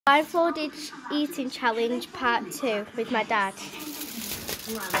Blindfolded eating challenge part 2 with my dad.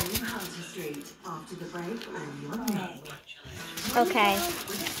 Okay,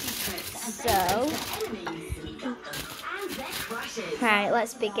 so right,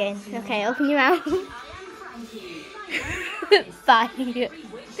 let's begin. Okay, open your mouth. Bite.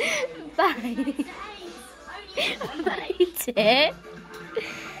 Bite. Bite it.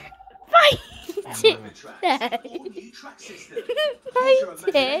 Bite it.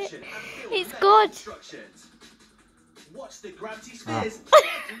 Bite it. It's good. Watch the gravity spheres.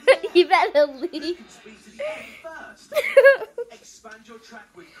 You better leave. Expand your track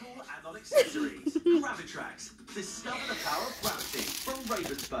with cool add-on accessories. Gravitrax. Discover the power of gravity from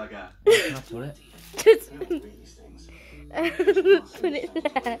Ravensburger. Can I put it? Just put it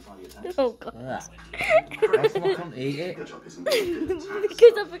there. Oh God. How come I can't eat it?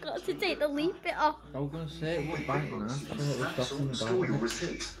 Because I forgot to take the leaf bit off. I was going to say it was biting now. So it was stopping the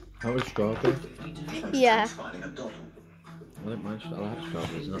bite. How was strawberry? Yeah. I don't mind. I like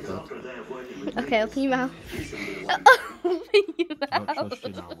strawberries, not bad. Okay, open your mouth. Open your I'll mouth. trust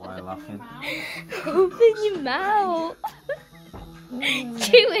you now. Why are you laughing? Open your mouth.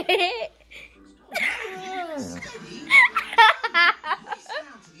 Chew it.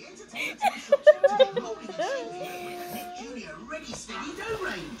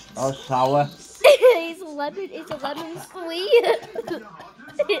 Oh, sour. It's lemon. It's a lemon squeeze.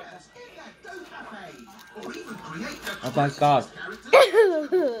 Oh my God.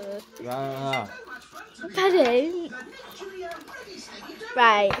 Yeah. Pardon.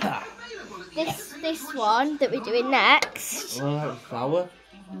 Right. This one that we're doing next. Oh, that's sour.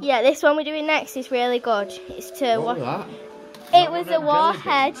 Yeah, this one we're doing next is really good. It's to What was that? It was a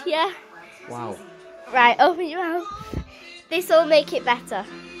warhead, yeah. Wow. Right, open your mouth. This will make it better.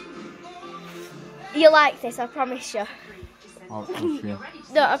 You like this, I promise you. Oh, trust you.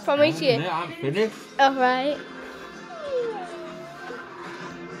 No, I promise you. Yeah, I'm finished. Alright.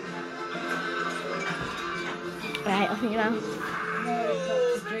 Right, open your mouth.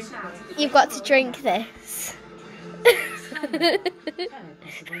 You've got to drink this.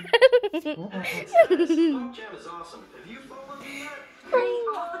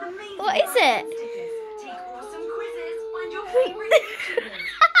 What is it?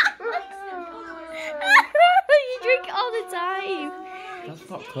 You drink it all the time. That's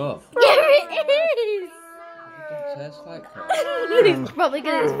not Coke. Yeah, it is. It doesn't taste like Coke. It's probably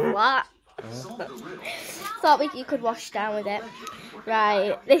because it's flat. Thought you could wash down with it.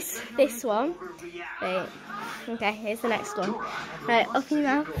 Right, this one. Right. Okay, here's the next one. Right, open your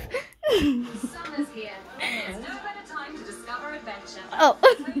mouth. Summer's here. There's no better time to discover adventure. Oh.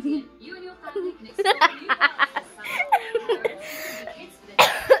 You and your family can explore new parts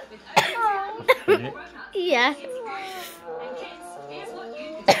of the summer. Yeah. And kids, here's what you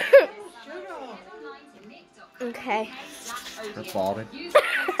can do. Okay. That's boring.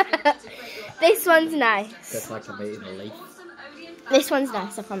 This one's nice. It's like I'm eating a leaf. This one's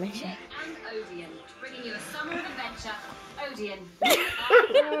nice, I promise you. Odeon, bringing you a summer of adventure. Odeon.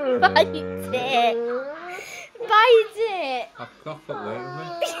 Bite it. Bite it. I've got it with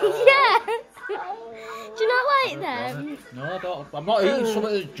me. Yeah. Do you not like them? No, I don't. I'm not eating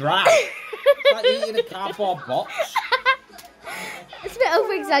something that's dry. I'm like eating a cardboard box. It's a bit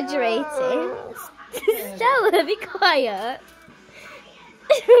over exaggerating. Stella, be quiet.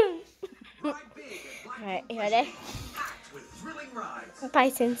 Right, you ready?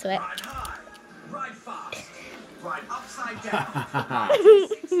 Bite into it. Ride fast. Ride upside down.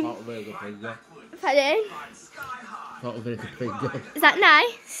 Not a very good finger. Pardon? Sky high. Not a very good finger. Is that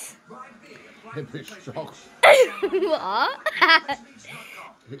nice? A bit strong. What?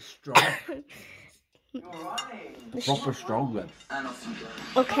 It's strong. Proper strong then.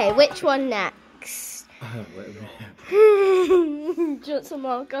 Okay, which one next? Wait a minute. Do you want some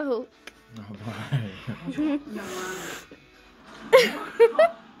more Coke?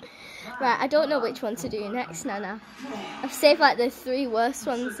 Right, I don't know which one to do next, Nana. I've saved like the 3 worst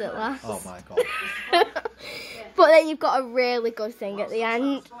ones at last. Oh my God. But then you've got a really good thing at the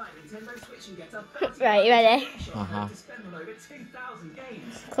end. Right, you ready? Uh-huh.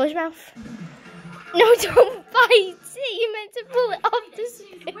 Close your mouth. No, don't bite it. You meant to pull it off the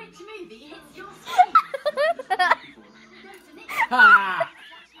screen. Which movie hits your Ha!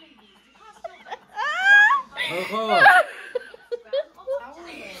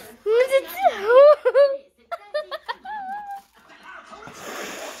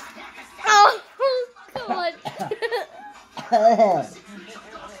 Oh, oh God.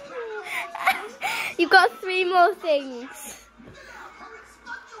 You've got 3 more things.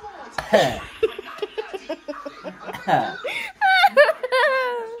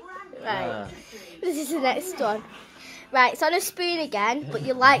 is the next one. Right, it's on a spoon again, but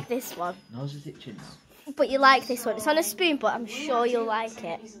you like this one. Nose is itching now. But you like this one. It's on a spoon, but I'm sure you'll like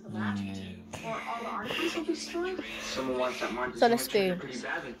it. It's on a spoon.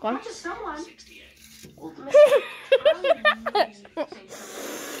 Go on.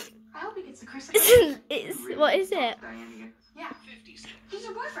 What is it? He's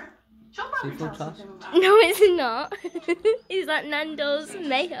your boyfriend. Seafood sauce? No, it's not. It's that Nando's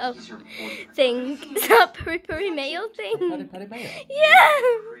mayo thing. Is that peri peri mayo thing? Peri peri mayo? Yeah.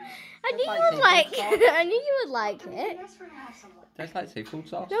 I knew you would like. I knew you would like it. Tastes like seafood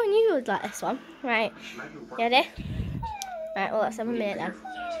sauce. No, I knew you would like this one. Right. You ready? Right. Well, let's have a minute then.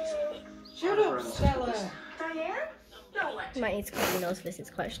 Shut up, Stella. Diane? No way. You might need to cover your nose for this. It's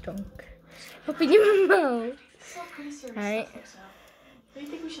quite strong. Open your mouth. Right. Do you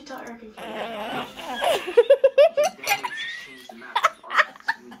think we should tell Eric and Kate?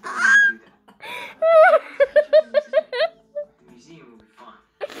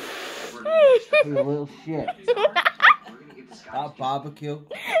 You little shit. That barbecue.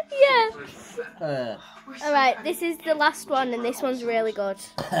 Yeah. Alright, this is the last one, and this one's really good.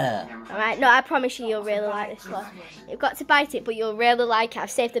 Alright, no, I promise you'll really like this one. You've got to bite it, but you'll really like it.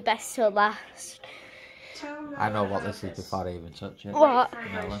 I've saved the best till last. I know what this is before I even touch it. What?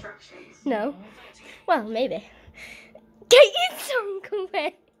 Melon. No. Well, maybe. Get your tongue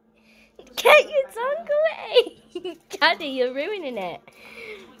away. Get your tongue away. Daddy, you're ruining it.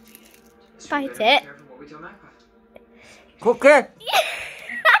 Bite it. Cookie!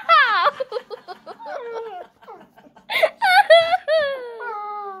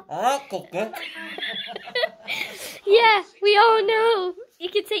 I like cookie. Yeah, we all know. You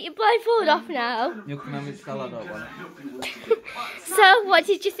can take your blindfold off now. You can have it, Stella, don't worry. So, what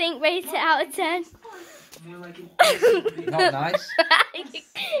did you think? Rate it out of 10. Not nice. He's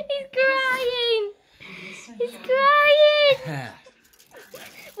crying. He's crying.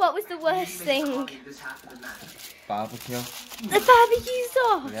 What was the worst thing? Barbecue. The barbecue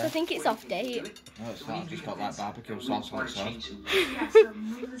sauce. Yeah. I think it's off date. No, it's not. I've just got like barbecue sauce on its own.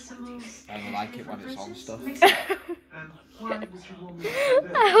 I like it when it's on stuff.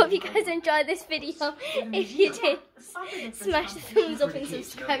 I hope you guys enjoyed this video. If you did, smash the thumbs up and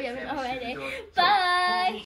subscribe if you haven't already. Bye!